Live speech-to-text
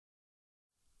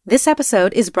This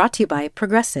episode is brought to you by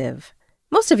Progressive.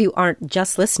 Most of you aren't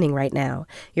just listening right now.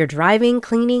 You're driving,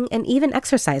 cleaning, and even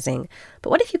exercising. But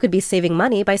what if you could be saving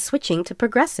money by switching to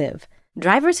Progressive?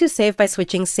 Drivers who save by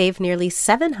switching save nearly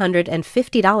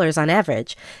 $750 on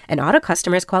average, and auto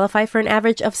customers qualify for an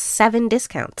average of 7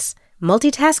 discounts.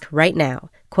 Multitask right now.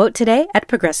 Quote today at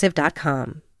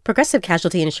Progressive.com. Progressive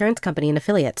Casualty Insurance Company and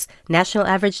Affiliates. National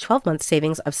average 12-month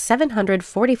savings of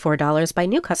 $744 by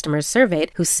new customers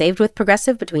surveyed who saved with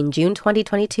Progressive between June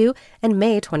 2022 and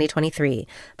May 2023.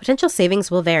 Potential savings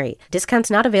will vary.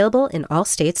 Discounts not available in all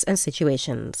states and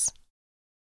situations.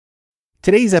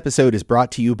 Today's episode is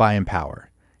brought to you by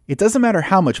Empower. It doesn't matter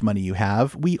how much money you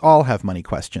have, we all have money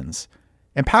questions.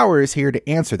 Empower is here to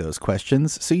answer those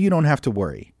questions so you don't have to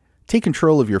worry. Take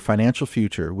control of your financial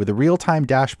future with a real-time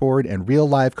dashboard and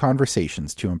real-live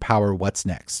conversations to empower what's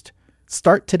next.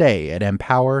 Start today at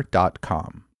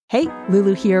empower.com. Hey,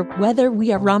 Lulu here. Whether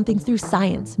we are romping through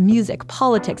science, music,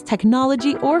 politics,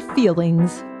 technology, or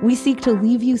feelings, we seek to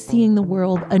leave you seeing the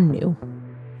world anew.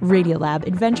 Radiolab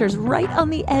adventures right on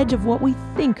the edge of what we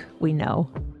think we know,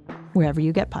 wherever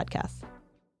you get podcasts.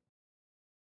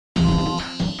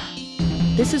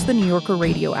 This is the New Yorker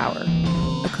Radio Hour,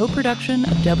 a co-production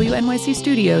of WNYC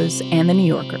Studios and The New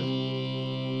Yorker.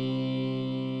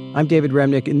 I'm David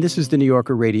Remnick, and this is the New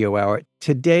Yorker Radio Hour.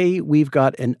 Today, we've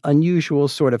got an unusual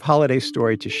sort of holiday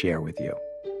story to share with you.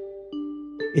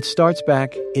 It starts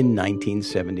back in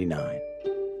 1979.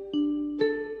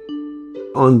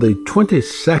 On the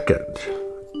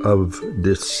 22nd of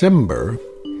December,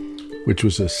 which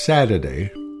was a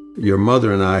Saturday, your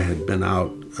mother and I had been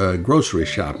out grocery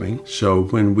shopping, so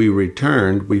when we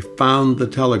returned, we found the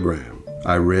telegram.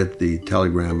 I read the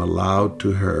telegram aloud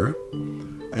to her,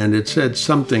 and it said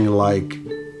something like,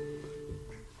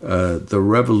 the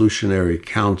Revolutionary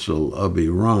Council of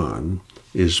Iran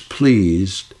is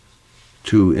pleased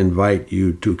to invite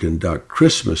you to conduct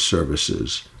Christmas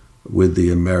services with the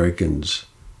Americans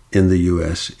in the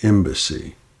U.S.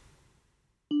 Embassy.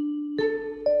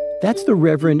 That's the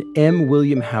Reverend M.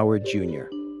 William Howard, Jr.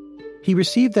 He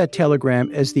received that telegram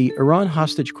as the Iran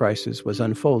hostage crisis was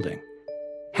unfolding.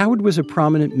 Howard was a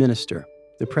prominent minister,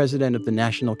 the president of the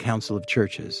National Council of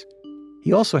Churches.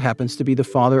 He also happens to be the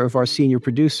father of our senior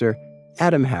producer,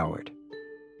 Adam Howard.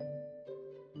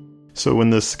 So when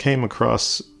this came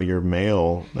across your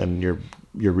mail and you're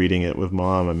reading it with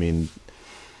Mom, I mean,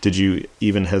 did you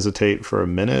even hesitate for a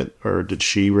minute, or did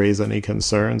she raise any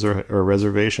concerns or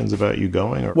reservations about you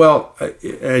going? Well,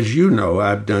 as you know,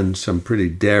 I've done some pretty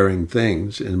daring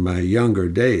things in my younger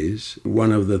days.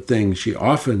 One of the things she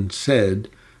often said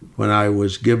when I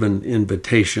was given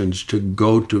invitations to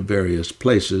go to various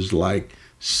places like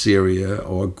Syria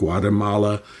or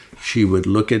Guatemala, she would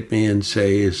look at me and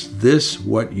say, "Is this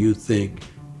what you think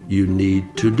you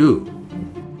need to do?"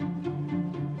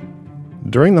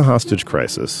 During the hostage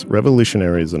crisis,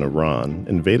 revolutionaries in Iran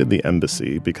invaded the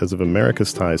embassy because of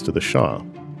America's ties to the Shah.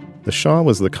 The Shah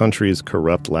was the country's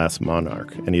corrupt last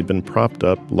monarch, and he'd been propped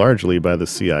up largely by the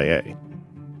CIA.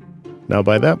 Now,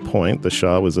 by that point, the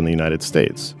Shah was in the United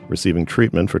States, receiving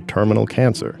treatment for terminal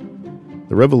cancer.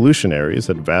 The revolutionaries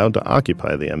had vowed to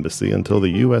occupy the embassy until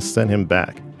the U.S. sent him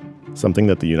back, something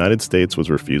that the United States was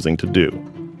refusing to do.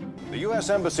 The U.S.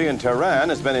 Embassy in Tehran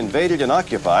has been invaded and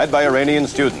occupied by Iranian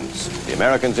students. The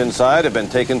Americans inside have been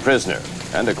taken prisoner,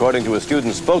 and according to a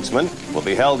student spokesman, will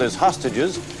be held as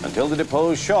hostages until the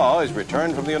deposed Shah is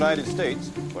returned from the United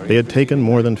States. They had taken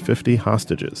more than 50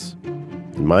 hostages,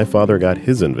 and my father got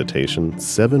his invitation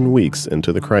 7 weeks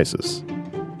into the crisis.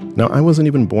 Now, I wasn't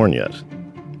even born yet.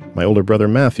 My older brother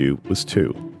Matthew was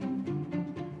 2.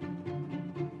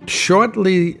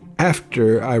 Shortly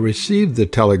after I received the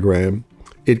telegram,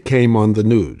 it came on the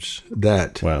news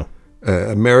that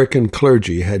American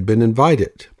clergy had been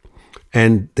invited.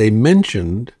 And they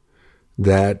mentioned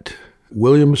that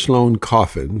William Sloane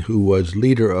Coffin, who was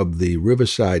leader of the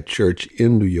Riverside Church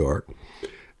in New York,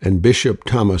 and Bishop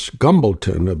Thomas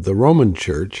Gumbleton of the Roman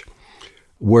Church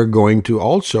were going to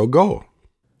also go.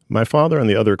 My father and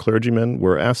the other clergymen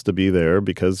were asked to be there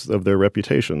because of their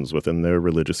reputations within their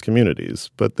religious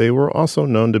communities, but they were also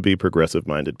known to be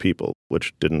progressive-minded people,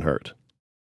 which didn't hurt.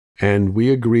 And we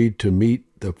agreed to meet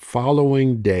the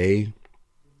following day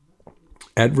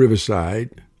at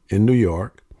Riverside in New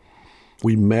York.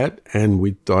 We met and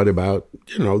we thought about,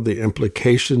 the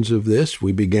implications of this.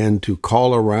 We began to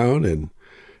call around and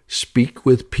speak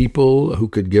with people who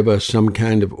could give us some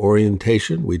kind of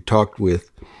orientation. We talked with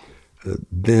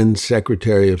then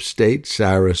Secretary of State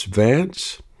Cyrus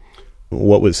Vance.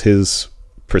 What was his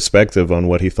perspective on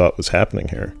what he thought was happening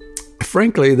here?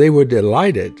 Frankly, they were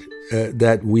delighted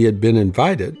that we had been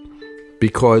invited,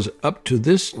 because up to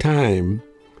this time,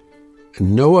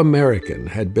 no American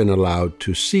had been allowed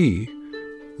to see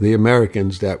the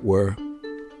Americans that were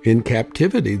in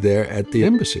captivity there at the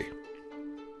embassy.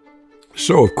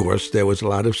 So, of course, there was a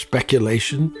lot of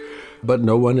speculation, but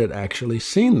no one had actually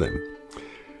seen them.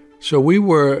 So we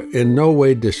were in no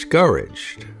way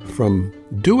discouraged from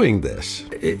doing this.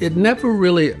 It never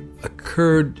really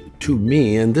occurred to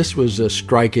me, and this was a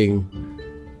striking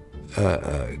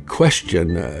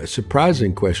question, a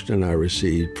surprising question I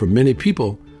received from many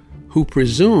people who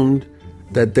presumed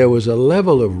that there was a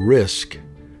level of risk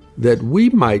that we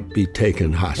might be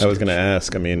taken hostage. I was going to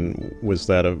ask, I mean, was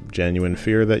that a genuine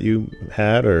fear that you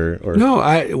had, or? No,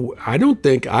 I don't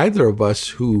think either of us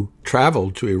who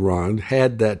traveled to Iran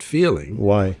had that feeling.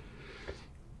 Why?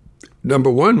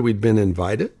 Number one, we'd been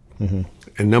invited. Mm-hmm.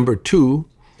 And number two,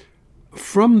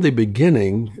 from the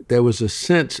beginning, there was a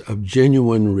sense of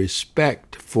genuine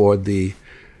respect for the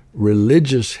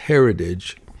religious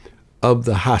heritage of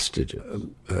the hostage,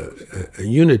 a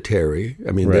unitary.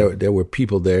 I mean, right. there were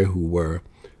people there who were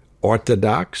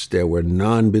Orthodox, there were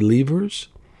non-believers,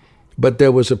 but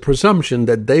there was a presumption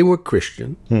that they were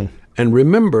Christian. And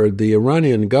remember, the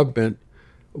Iranian government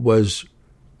was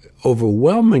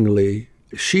overwhelmingly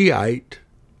Shiite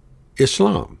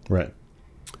Islam. Right.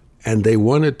 And they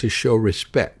wanted to show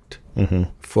respect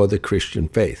for the Christian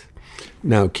faith.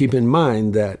 Now, keep in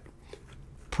mind that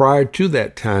prior to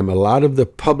that time, a lot of the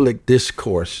public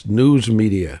discourse, news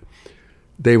media,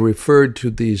 they referred to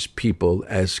these people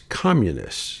as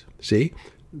communists. See,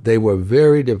 they were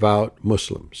very devout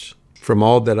Muslims, from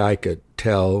all that I could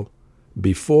tell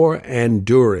before and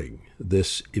during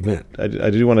this event. I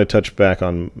do want to touch back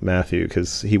on Matthew,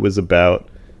 because he was about,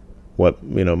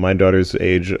 my daughter's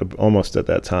age, almost at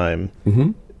that time.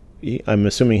 Mm-hmm. I'm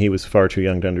assuming he was far too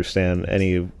young to understand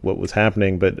any of what was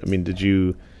happening, but, I mean, did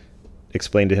you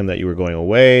explain to him that you were going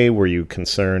away? Were you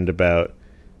concerned about,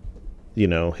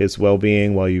 his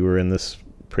well-being while you were in this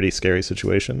pretty scary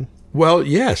situation? Well,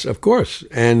 yes, of course.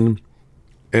 And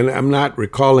I'm not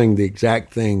recalling the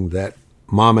exact thing that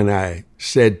Mom and I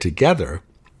said together,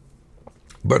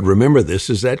 but remember, this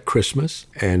is at Christmas,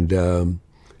 and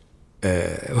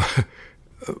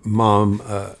Mom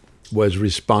was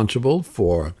responsible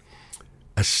for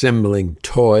assembling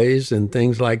toys and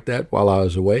things like that while I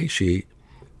was away. She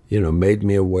made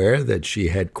me aware that she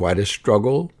had quite a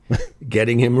struggle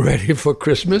getting him ready for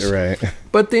Christmas. Right.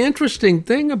 But the interesting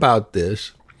thing about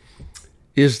this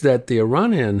is that the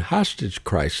Iranian hostage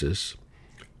crisis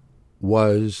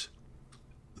was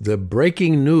the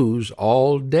breaking news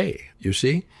all day, you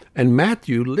see? And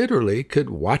Matthew literally could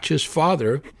watch his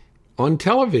father on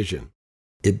television.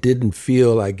 It didn't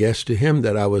feel, I guess, to him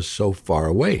that I was so far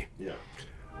away. Yeah.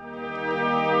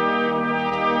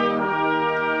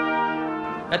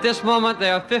 At this moment,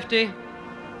 there are 50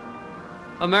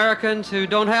 Americans who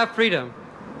don't have freedom,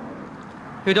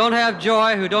 who don't have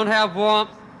joy, who don't have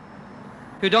warmth,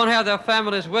 who don't have their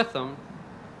families with them.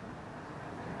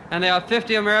 And there are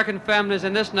 50 American families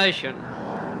in this nation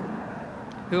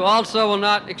who also will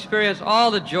not experience all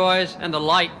the joys and the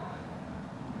light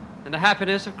and the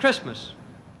happiness of Christmas.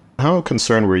 How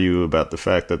concerned were you about the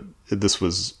fact that this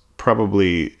was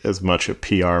probably as much a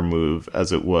PR move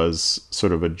as it was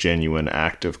sort of a genuine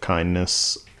act of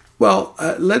kindness? Well,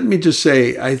 let me just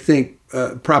say, I think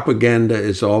propaganda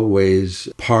is always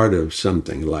part of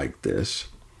something like this.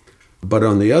 But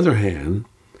on the other hand,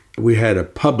 we had a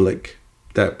public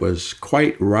that was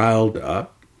quite riled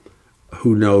up.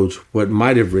 Who knows what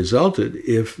might have resulted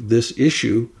if this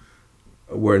issue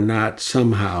were not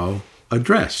somehow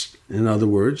addressed. In other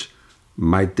words,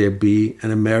 might there be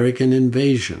an American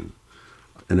invasion,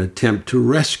 an attempt to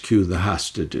rescue the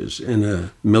hostages in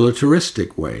a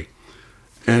militaristic way?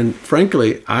 And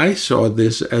frankly, I saw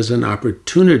this as an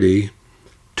opportunity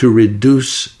to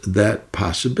reduce that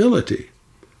possibility.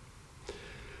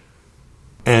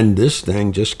 And this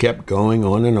thing just kept going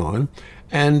on and on.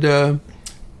 And a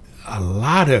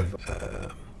lot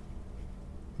of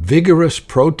vigorous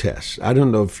protests. I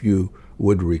don't know if you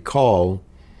would recall.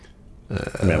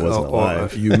 I wasn't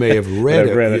alive. You may have read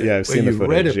it. I've seen the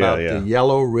footage. Read about the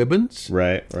yellow ribbons.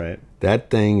 Right.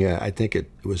 That thing, I think it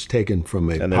was taken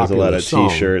from a popular song. And there was a lot of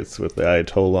T-shirts with the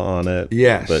Ayatollah on it.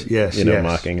 Yes, but, yes.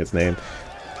 mocking his name.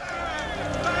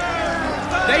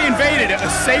 They invaded a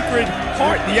sacred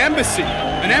part, the embassy.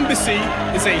 An embassy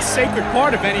is a sacred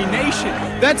part of any nation.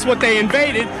 That's what they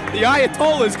invaded. The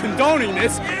Ayatollah is condoning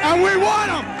this, and we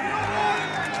want them!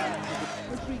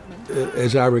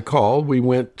 As I recall, we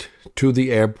went to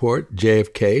the airport,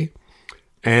 JFK,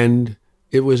 and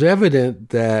it was evident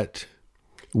that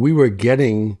we were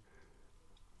getting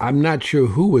I'm not sure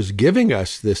who was giving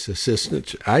us this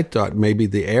assistance. I thought maybe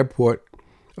the airport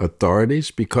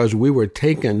authorities, because we were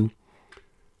taken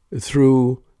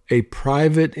through a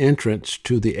private entrance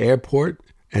to the airport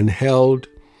and held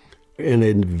in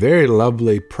a very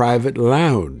lovely private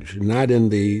lounge, not in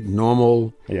the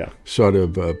normal sort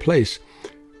of place,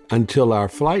 until our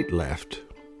flight left.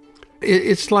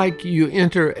 It's like you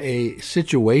enter a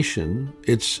situation,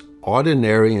 it's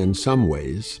ordinary in some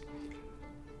ways,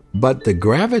 but the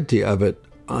gravity of it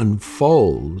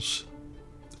unfolds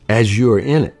as you're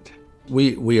in it.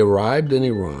 We arrived in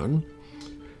Iran.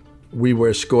 We were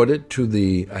escorted to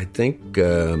the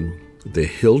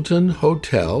Hilton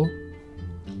Hotel,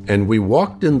 and we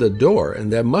walked in the door,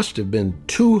 and there must have been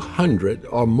 200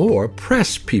 or more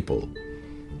press people.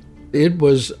 It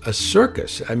was a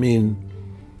circus. I mean,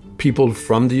 people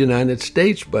from the United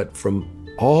States, but from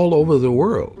all over the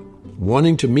world,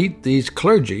 wanting to meet these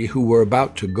clergy who were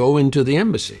about to go into the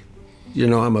embassy. You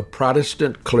know, I'm a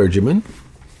Protestant clergyman.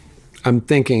 I'm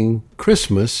thinking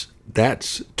Christmas,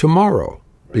 that's tomorrow,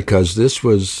 because this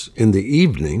was in the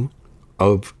evening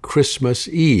of Christmas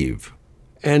Eve.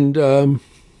 And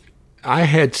I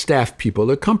had staff people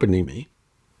accompany me.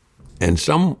 And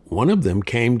one of them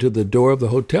came to the door of the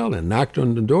hotel and knocked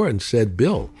on the door and said,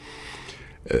 "Bill,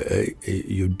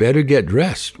 you'd better get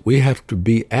dressed. We have to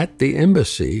be at the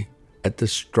embassy at the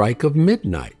strike of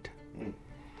midnight."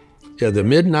 Yeah, the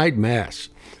midnight mass.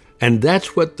 And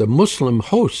that's what the Muslim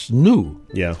hosts knew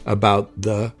about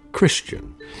the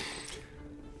Christian.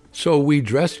 So we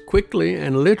dressed quickly,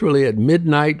 and literally at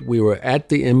midnight we were at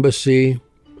the embassy,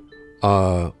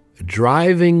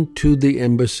 driving to the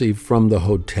embassy from the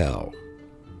hotel.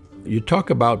 You talk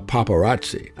about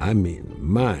paparazzi. I mean,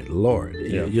 my Lord,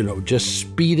 you know, just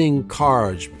speeding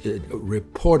cars,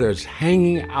 reporters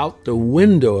hanging out the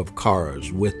window of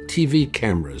cars with TV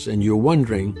cameras, and you're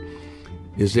wondering,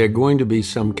 is there going to be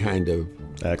some kind of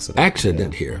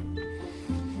accident here?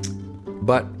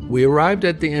 But we arrived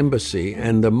at the embassy,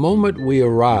 and the moment we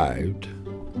arrived,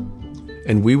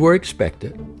 and we were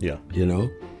expected, you know,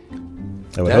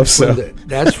 I would hope so.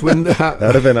 That's when the that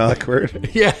would have been awkward.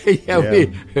 Yeah.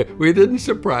 We didn't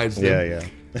surprise them. Yeah.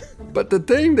 But the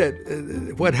thing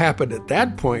what happened at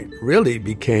that point really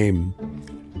became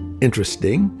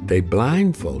interesting. They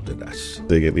blindfolded us.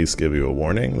 They at least give you a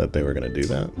warning that they were going to do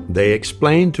that? They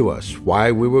explained to us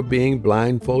why we were being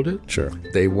blindfolded. Sure.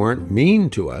 They weren't mean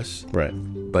to us. Right.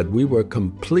 But we were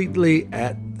completely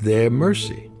at their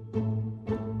mercy.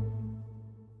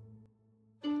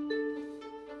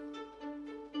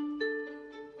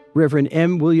 Reverend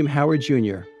M. William Howard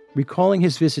Jr., recalling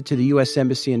his visit to the U.S.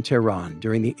 Embassy in Tehran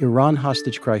during the Iran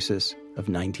hostage crisis of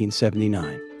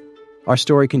 1979. Our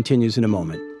story continues in a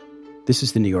moment. This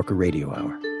is the New Yorker Radio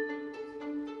Hour.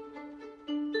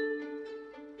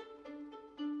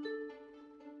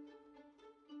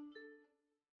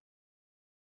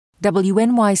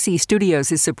 WNYC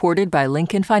Studios is supported by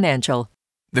Lincoln Financial.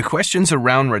 The questions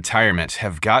around retirement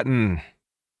have gotten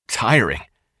tiring.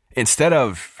 Instead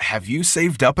of, have you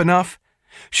saved up enough?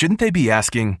 Shouldn't they be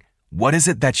asking, what is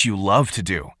it that you love to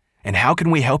do? And how can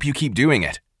we help you keep doing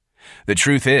it? The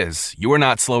truth is, you are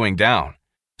not slowing down.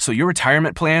 So your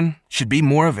retirement plan should be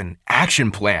more of an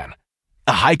action plan,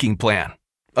 a hiking plan,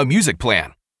 a music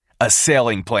plan, a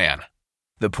sailing plan.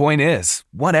 The point is,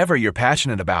 whatever you're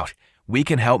passionate about, we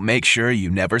can help make sure you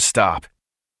never stop.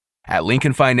 At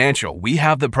Lincoln Financial, we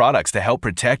have the products to help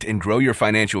protect and grow your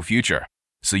financial future,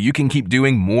 so you can keep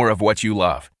doing more of what you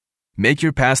love. Make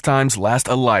your pastimes last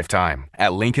a lifetime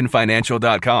at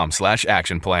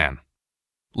lincolnfinancial.com/action-plan.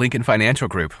 Lincoln Financial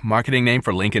Group, marketing name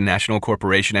for Lincoln National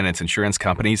Corporation and its insurance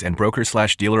companies, and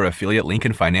broker/dealer affiliate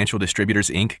Lincoln Financial Distributors,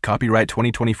 Inc., copyright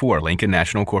 2024, Lincoln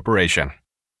National Corporation.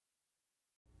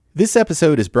 This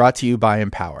episode is brought to you by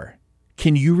Empower.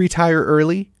 Can you retire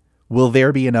early? Will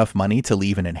there be enough money to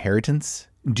leave an inheritance?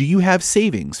 Do you have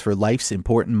savings for life's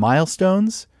important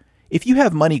milestones? If you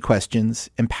have money questions,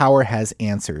 Empower has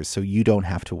answers so you don't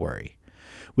have to worry.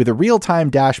 With a real-time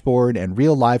dashboard and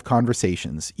real live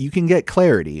conversations, you can get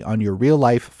clarity on your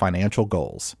real-life financial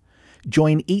goals.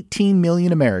 Join 18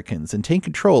 million Americans and take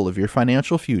control of your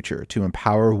financial future to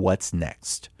empower what's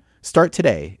next. Start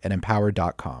today at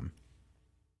empower.com.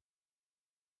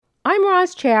 I'm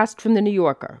Roz Chast from The New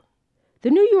Yorker. The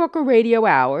New Yorker Radio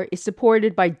Hour is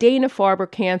supported by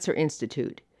Dana-Farber Cancer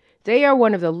Institute. They are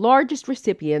one of the largest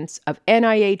recipients of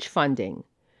NIH funding.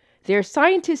 Their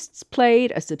scientists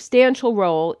played a substantial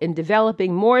role in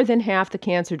developing more than half the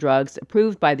cancer drugs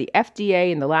approved by the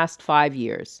FDA in the last 5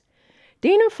 years.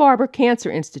 Dana-Farber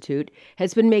Cancer Institute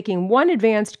has been making one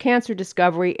advanced cancer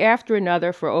discovery after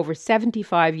another for over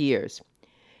 75 years.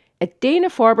 At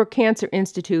Dana-Farber Cancer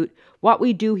Institute, what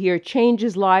we do here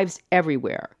changes lives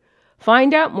everywhere.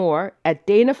 Find out more at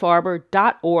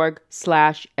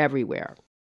danafarber.org/everywhere.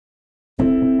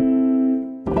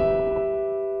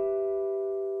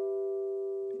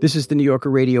 This is the New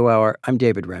Yorker Radio Hour. I'm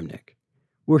David Remnick.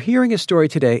 We're hearing a story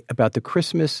today about the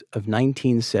Christmas of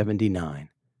 1979,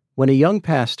 when a young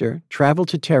pastor traveled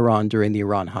to Tehran during the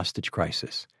Iran hostage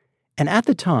crisis. And at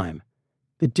the time,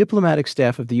 the diplomatic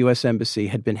staff of the U.S. Embassy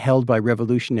had been held by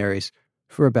revolutionaries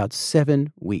for about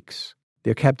 7 weeks.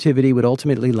 Their captivity would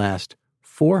ultimately last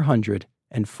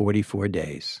 444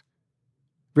 days.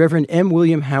 Reverend M.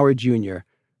 William Howard Jr.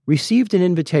 received an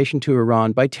invitation to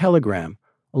Iran by telegram,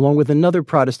 along with another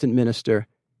Protestant minister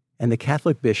and the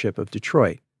Catholic Bishop of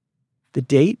Detroit. The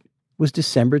date was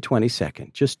December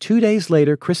 22nd. Just 2 days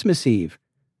later, Christmas Eve,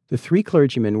 the 3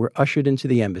 clergymen were ushered into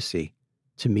the embassy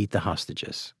to meet the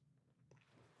hostages.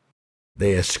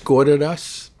 They escorted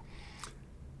us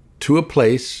to a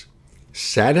place,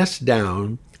 sat us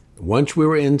down. Once we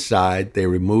were inside, they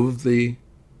removed the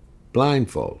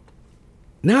blindfold.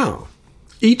 Now,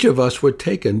 each of us were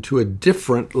taken to a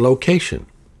different location.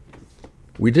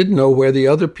 We didn't know where the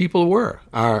other people were,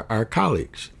 our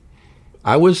colleagues.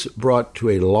 I was brought to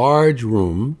a large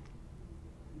room,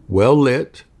 well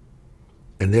lit,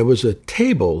 and there was a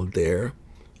table there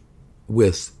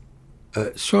with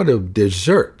sort of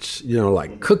desserts,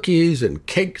 like cookies and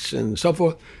cakes and so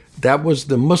forth. That was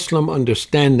the Muslim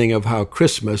understanding of how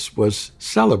Christmas was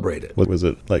celebrated. What was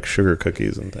it, like sugar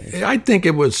cookies and things? I think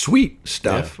it was sweet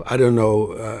stuff. Yeah. I don't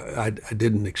know. I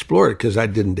didn't explore it because I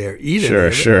didn't dare eat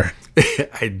it. Sure.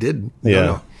 I didn't. Yeah.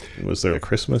 No. Was there a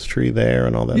Christmas tree there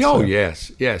and all that stuff? Oh,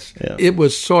 yes. Yeah. It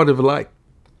was sort of like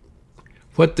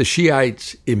what the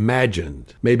Shiites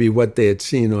imagined, maybe what they had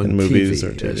seen on movies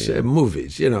TV.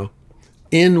 Movies,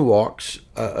 In walks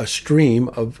a stream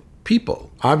of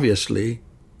people, obviously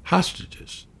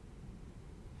hostages.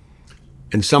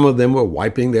 And some of them were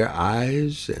wiping their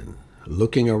eyes and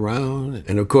looking around.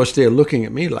 And of course, they're looking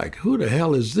at me like, who the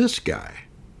hell is this guy?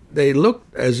 They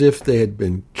looked as if they had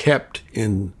been kept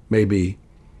in maybe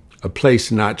a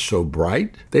place not so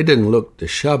bright. They didn't look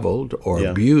disheveled or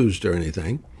abused or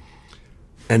anything.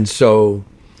 And so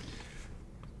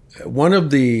one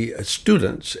of the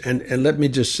students, and let me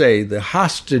just say, the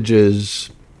hostages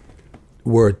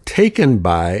were taken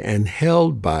by and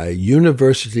held by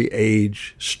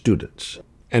university-age students.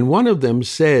 And one of them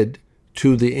said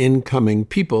to the incoming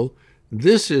people,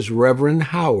 "This is Reverend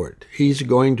Howard. He's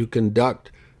going to conduct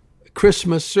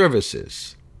Christmas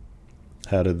services."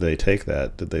 How did they take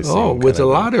that? Did they with a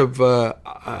lot of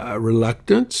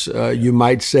reluctance, you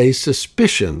might say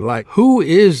suspicion, like, who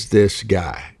is this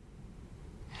guy?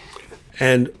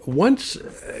 And once,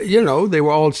 they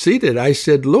were all seated, I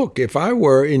said, look, if I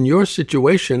were in your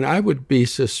situation, I would be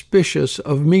suspicious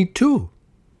of me too.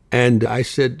 And I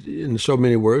said in so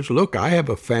many words, look, I have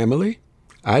a family.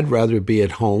 I'd rather be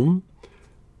at home.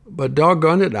 But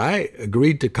doggone it, I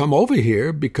agreed to come over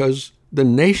here because the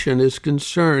nation is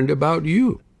concerned about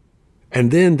you.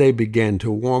 And then they began to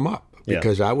warm up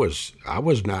because I was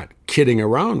not kidding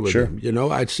around with them.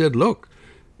 I said, look,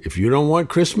 if you don't want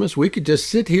Christmas, we could just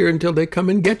sit here until they come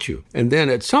and get you. And then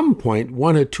at some point,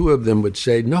 one or two of them would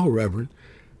say, no, Reverend,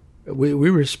 we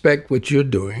respect what you're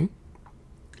doing.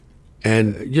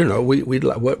 And,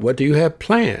 what do you have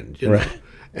planned? Right.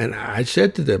 And I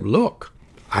said to them, look,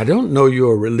 I don't know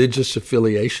your religious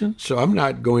affiliation, so I'm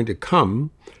not going to come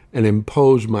and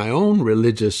impose my own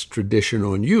religious tradition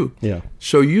on you. Yeah.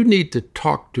 So you need to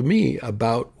talk to me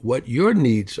about what your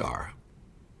needs are.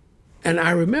 And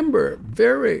I remember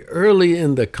very early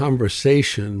in the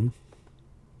conversation,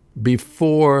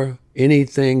 before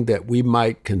anything that we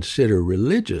might consider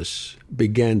religious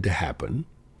began to happen,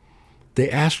 they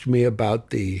asked me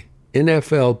about the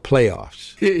NFL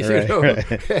playoffs. Right.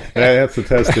 That's a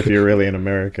test if you're really an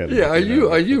American. Yeah, are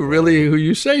you really who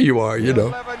you say you are?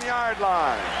 11-yard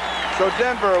line. So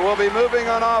Denver will be moving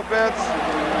on offense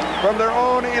from their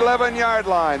own 11-yard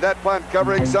line. That punt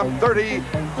covering some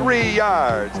 33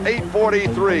 yards.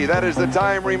 8:43. That is the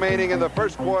time remaining in the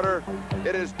first quarter.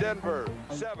 It is Denver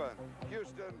 7,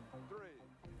 Houston 3.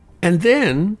 And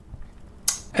then,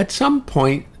 at some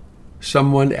point,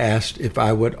 someone asked if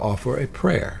I would offer a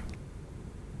prayer.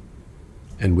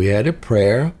 And we had a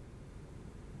prayer.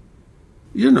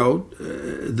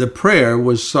 The prayer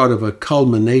was sort of a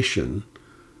culmination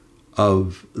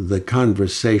of the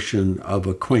conversation of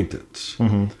acquaintance.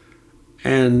 Mm-hmm.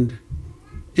 And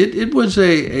it was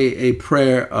a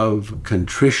prayer of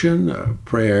contrition, a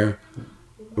prayer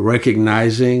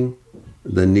recognizing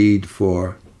the need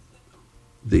for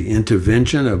the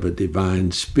intervention of a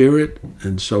divine spirit,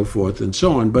 and so forth and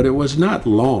so on, but it was not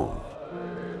long.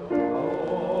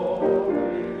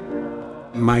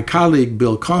 My colleague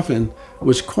Bill Coffin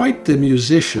was quite the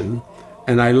musician,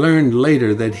 and I learned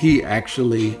later that he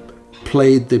actually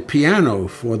played the piano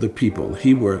for the people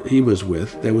he was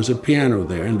with. There was a piano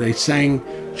there, and they sang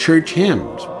church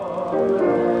hymns.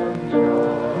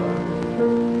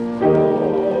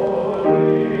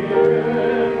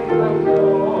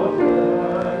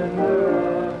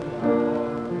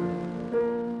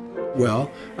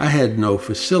 Well, I had no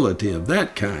facility of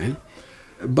that kind,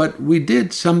 but we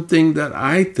did something that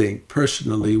I think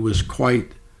personally was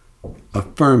quite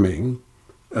affirming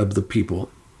of the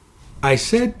people. I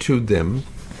said to them,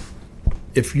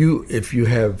 if you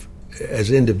have,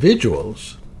 as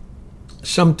individuals,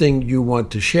 something you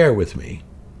want to share with me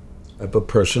of a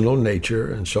personal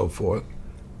nature and so forth,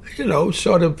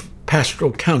 sort of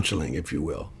pastoral counseling, if you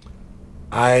will,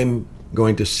 I'm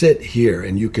going to sit here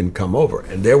and you can come over.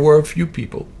 And there were a few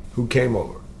people who came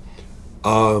over.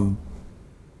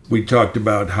 We talked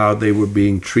about how they were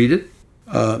being treated,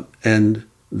 and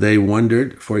they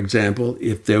wondered, for example,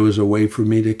 if there was a way for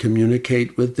me to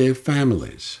communicate with their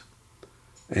families.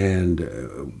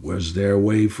 And was there a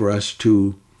way for us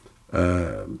to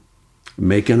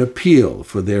make an appeal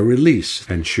for their release?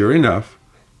 And sure enough,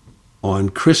 on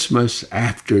Christmas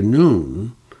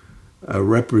afternoon, a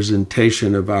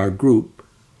representation of our group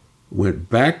went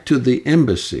back to the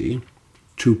embassy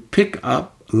to pick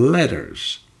up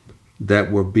letters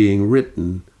that were being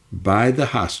written by the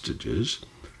hostages,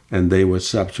 and they were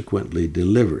subsequently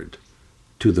delivered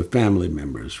to the family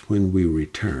members when we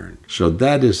returned. So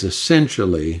that is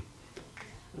essentially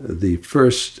the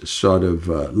first sort of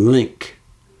link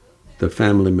the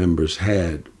family members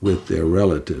had with their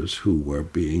relatives who were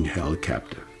being held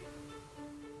captive.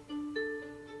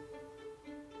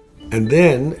 And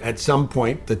then, at some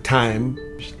point, the time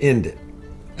ended,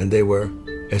 and they were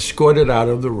escorted out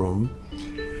of the room.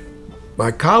 My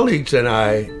colleagues and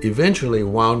I eventually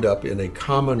wound up in a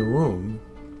common room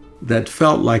that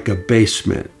felt like a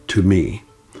basement to me.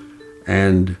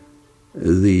 And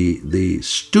the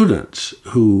students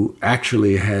who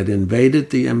actually had invaded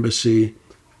the embassy,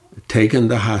 taken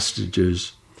the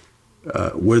hostages,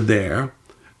 were there.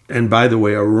 And by the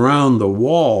way, around the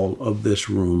wall of this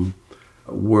room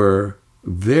were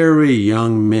very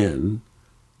young men.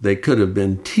 They could have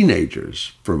been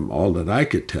teenagers, from all that I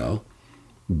could tell,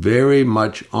 very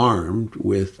much armed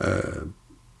with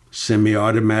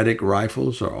semi-automatic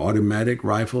rifles or automatic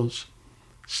rifles,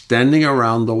 standing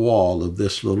around the wall of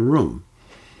this little room.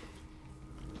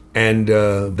 And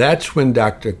that's when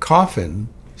Dr. Coffin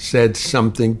said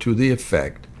something to the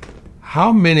effect,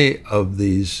 how many of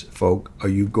these folk are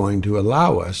you going to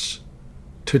allow us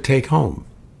to take home?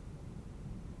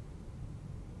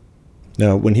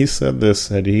 Now, when he said this,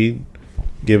 had he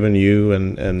given you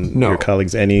and your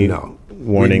colleagues any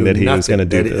warning that he was going to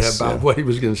do this? About what he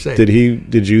was going to say.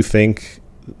 Did you think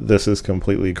this is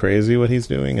completely crazy what he's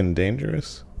doing and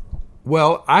dangerous?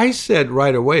 Well, I said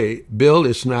right away, Bill,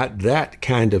 it's not that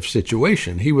kind of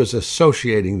situation. He was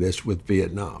associating this with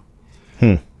Vietnam.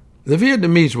 The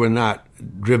Vietnamese were not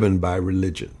driven by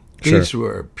religion. These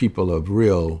were people of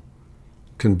real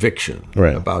conviction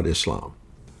about Islam.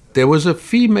 There was a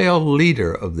female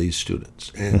leader of these students,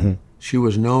 and she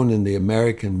was known in the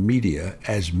American media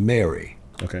as Mary.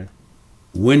 Okay.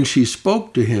 When she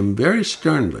spoke to him very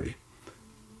sternly,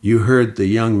 you heard the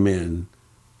young men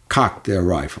cock their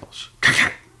rifles,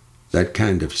 that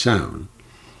kind of sound.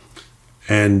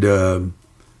 And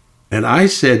I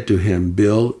said to him,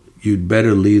 Bill, you'd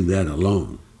better leave that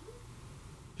alone.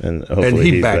 And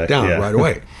he backed down right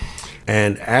away.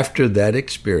 And after that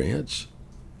experience,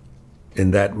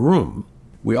 in that room,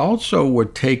 we also were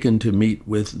taken to meet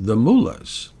with the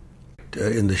mullahs.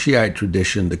 In the Shiite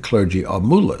tradition, the clergy are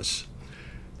mullahs.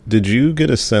 Did you get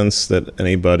a sense that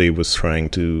anybody was trying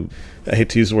to, I hate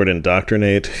to use the word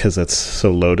indoctrinate because that's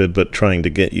so loaded, but trying to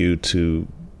get you to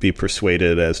be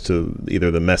persuaded as to either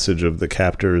the message of the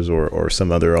captors or some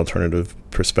other alternative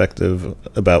perspective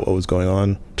about what was going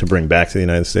on to bring back to the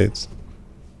United States?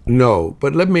 No,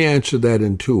 but let me answer that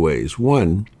in two ways.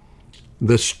 One,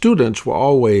 the students were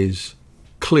always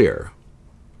clear,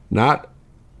 not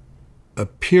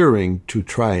appearing to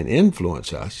try and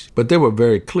influence us, but they were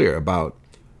very clear about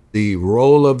the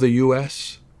role of the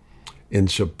U.S. in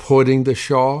supporting the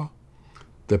Shah,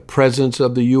 the presence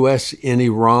of the U.S. in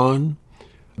Iran,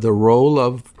 the role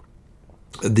of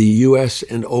the U.S.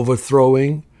 in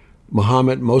overthrowing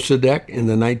Mohammad Mossadegh in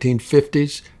the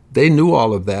 1950s. They knew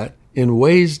all of that in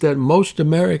ways that most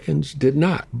Americans did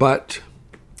not. But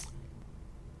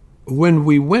when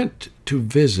we went to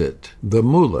visit the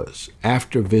mullahs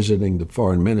after visiting the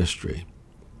foreign ministry,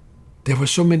 there were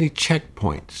so many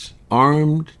checkpoints,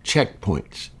 armed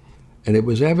checkpoints. And it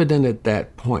was evident at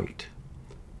that point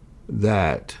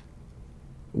that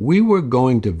we were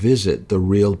going to visit the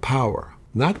real power,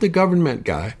 not the government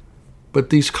guy, but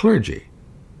these clergy.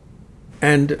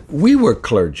 And we were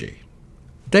clergy.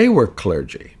 They were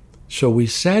clergy. So we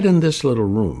sat in this little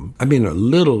room, a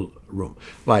little room.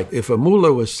 Like if a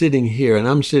mullah was sitting here and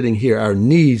I'm sitting here, our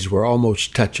knees were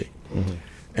almost touching. Mm-hmm.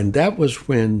 And that was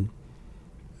when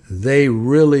they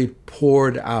really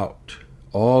poured out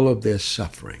all of their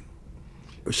suffering.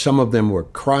 Some of them were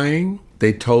crying.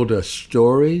 They told us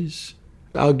stories.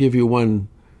 I'll give you one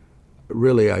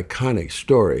really iconic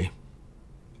story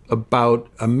about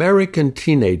American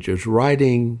teenagers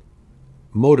riding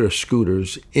motor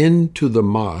scooters into the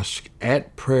mosque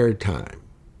at prayer time.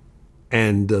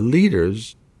 And the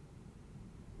leaders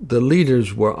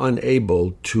were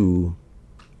unable to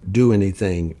do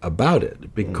anything about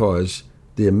it because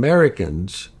the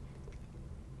Americans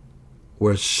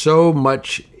were so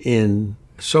much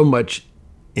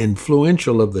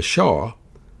influential of the Shah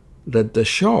that the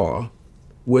Shah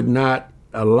would not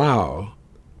allow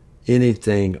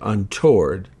anything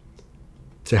untoward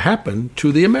to happen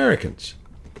to the Americans.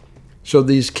 So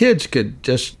these kids could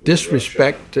just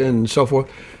disrespect and so forth.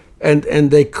 And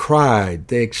they cried.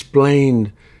 They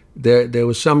explained. There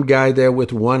was some guy there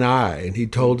with one eye, and he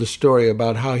told a story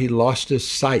about how he lost his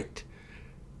sight.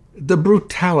 The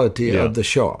brutality of the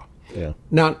Shah. Yeah.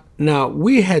 Now,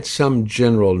 we had some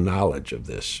general knowledge of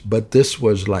this, but this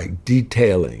was like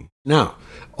detailing. Now,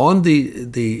 on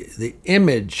the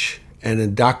image and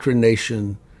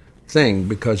indoctrination thing,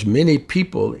 because many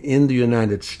people in the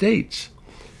United States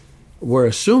were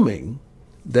assuming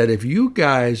that if you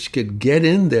guys could get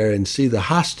in there and see the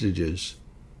hostages,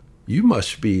 you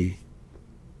must be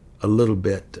a little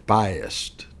bit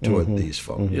biased toward these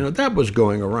folks. Mm-hmm. That was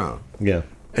going around. Yeah.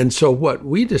 And so what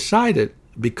we decided,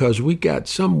 because we got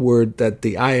some word that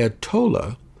the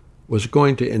Ayatollah was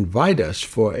going to invite us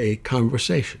for a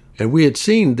conversation. And we had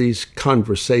seen these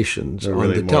conversations on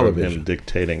the television. Him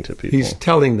dictating to people. He's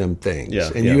telling them things,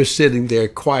 and you're sitting there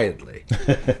quietly.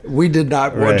 We did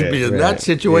not want to be in that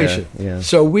situation. Yeah.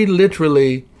 So we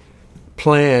literally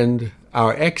planned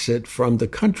our exit from the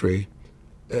country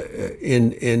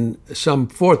in some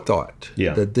forethought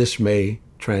that this may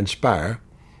transpire.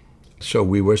 So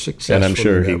we were successful. And I'm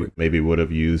sure he maybe would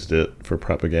have used it for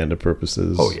propaganda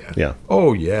purposes. Oh, yeah. Yeah.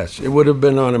 Oh, yes. It would have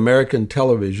been on American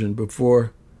television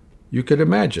before you could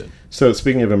imagine. So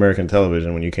speaking of American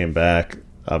television, when you came back,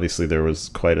 obviously there was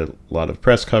quite a lot of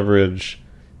press coverage.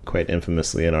 Quite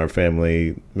infamously in our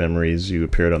family memories, you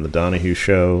appeared on the Donahue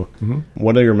Show. Mm-hmm.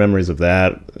 What are your memories of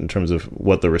that in terms of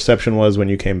what the reception was when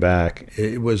you came back?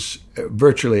 It was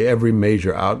virtually every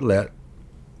major outlet.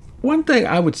 One thing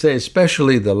I would say,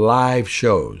 especially the live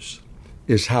shows,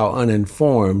 is how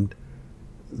uninformed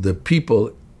the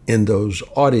people in those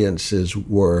audiences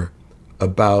were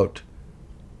about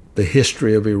the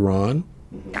history of Iran.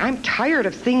 I'm tired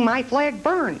of seeing my flag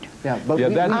burned.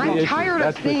 I'm tired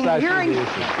of hearing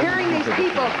these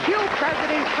people kill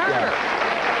President Carter.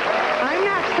 I'm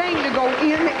not saying to go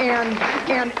in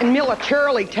and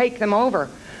militarily take them over.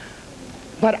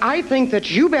 But I think that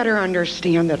you better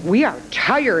understand that we are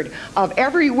tired of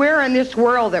everywhere in this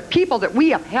world, the people that we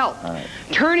have helped,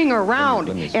 turning around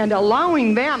and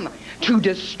allowing them to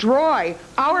destroy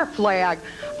our flag,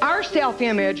 our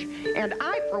self-image, and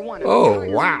I, for one... Oh,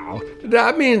 wow.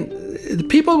 I mean, the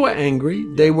people were angry.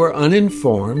 They were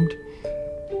uninformed.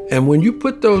 And when you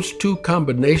put those two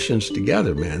combinations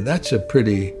together, man, that's a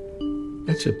pretty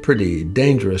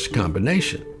dangerous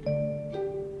combination.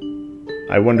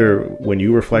 I wonder, when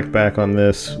you reflect back on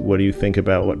this, what do you think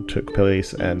about what took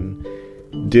place? And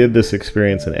did this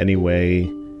experience in any way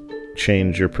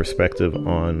change your perspective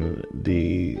on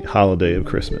the holiday of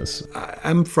Christmas?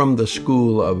 I'm from the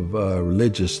school of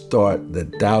religious thought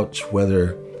that doubts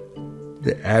whether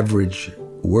the average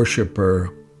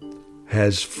worshiper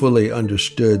has fully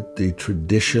understood the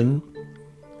tradition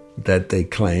that they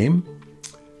claim.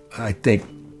 I think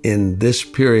in this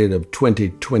period of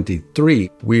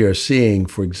 2023, we are seeing,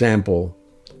 for example,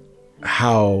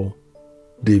 how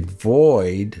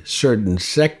devoid certain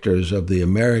sectors of the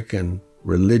American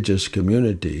religious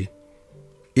community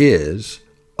is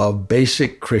of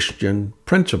basic Christian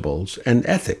principles and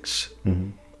ethics,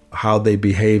 how they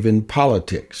behave in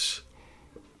politics,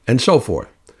 and so forth.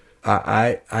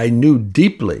 I knew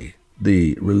deeply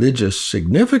the religious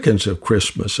significance of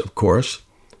Christmas, of course,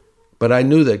 but I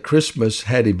knew that Christmas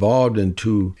had evolved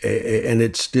into, and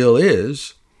it still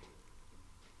is,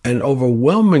 an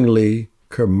overwhelmingly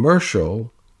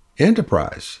commercial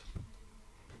enterprise.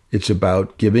 It's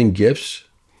about giving gifts.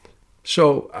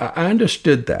 So I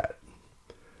understood that.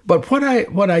 But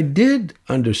what I did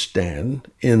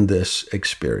understand in this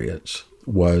experience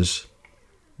was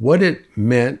what it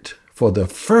meant for the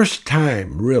first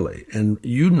time, really. And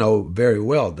you know very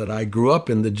well that I grew up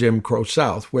in the Jim Crow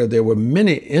South, where there were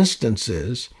many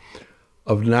instances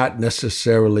of not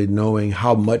necessarily knowing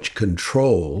how much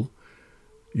control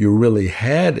you really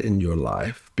had in your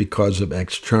life because of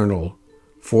external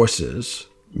forces,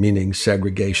 meaning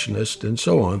segregationists and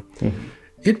so on. Mm-hmm.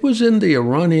 It was in the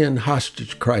Iranian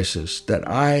hostage crisis that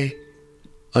I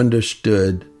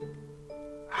understood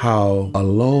how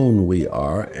alone we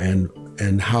are and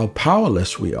how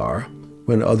powerless we are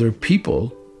when other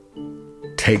people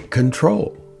take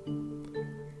control.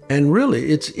 And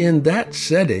really, it's in that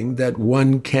setting that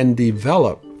one can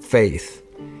develop faith.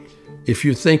 If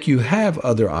you think you have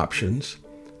other options,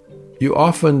 you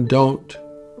often don't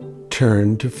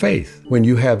turn to faith. When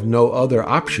you have no other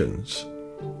options,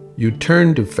 you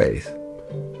turn to faith.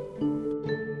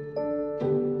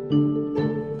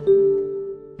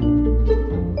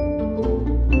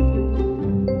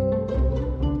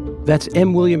 That's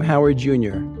M. William Howard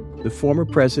Jr., the former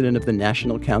president of the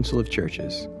National Council of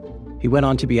Churches. He went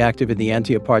on to be active in the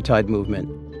anti-apartheid movement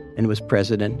and was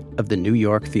president of the New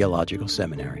York Theological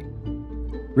Seminary.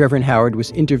 Reverend Howard was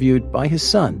interviewed by his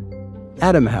son,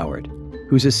 Adam Howard,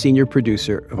 who's a senior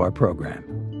producer of our program.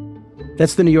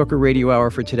 That's the New Yorker Radio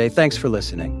Hour for today. Thanks for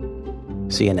listening.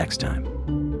 See you next time.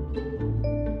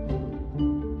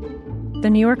 The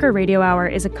New Yorker Radio Hour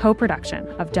is a co-production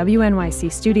of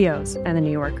WNYC Studios and The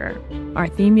New Yorker. Our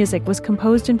theme music was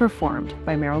composed and performed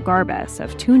by Merrill Garbes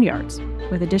of Tune Yards,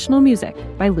 with additional music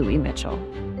by Louis Mitchell.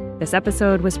 This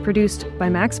episode was produced by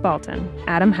Max Balton,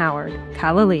 Adam Howard,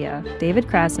 Kalalia, David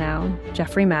Krasnow,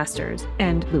 Jeffrey Masters,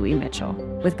 and Louis Mitchell,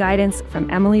 with guidance from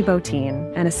Emily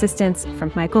Botine and assistance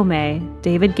from Michael May,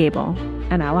 David Gable,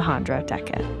 and Alejandra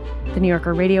Deckett. The New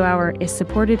Yorker Radio Hour is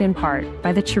supported in part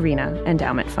by the Chirina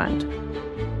Endowment Fund.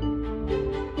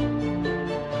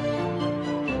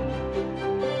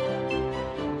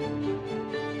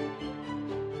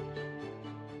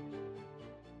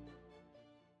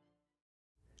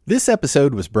 This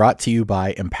episode was brought to you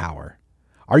by Empower.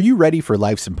 Are you ready for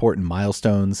life's important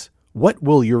milestones? What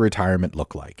will your retirement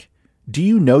look like? Do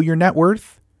you know your net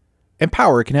worth?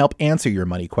 Empower can help answer your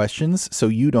money questions so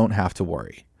you don't have to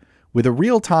worry. With a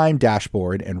real-time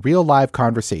dashboard and real live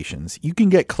conversations, you can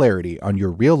get clarity on your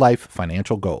real-life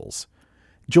financial goals.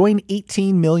 Join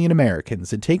 18 million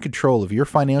Americans and take control of your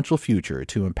financial future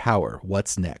to empower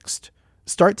what's next.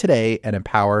 Start today at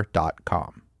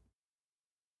empower.com.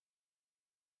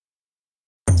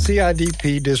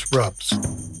 CIDP disrupts.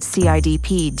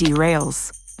 CIDP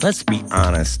derails. Let's be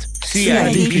honest.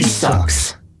 CIDP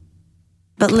sucks.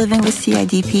 But living with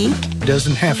CIDP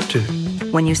doesn't have to.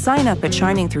 When you sign up at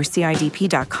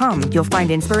shiningthroughcidp.com, you'll find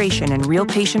inspiration and real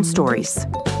patient stories,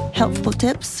 helpful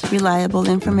tips, reliable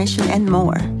information, and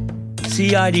more.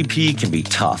 CIDP can be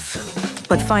tough,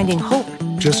 but finding hope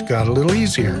just got a little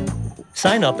easier.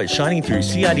 Sign up at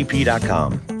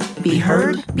shiningthroughcidp.com. Be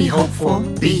heard, be hopeful,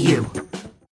 be you.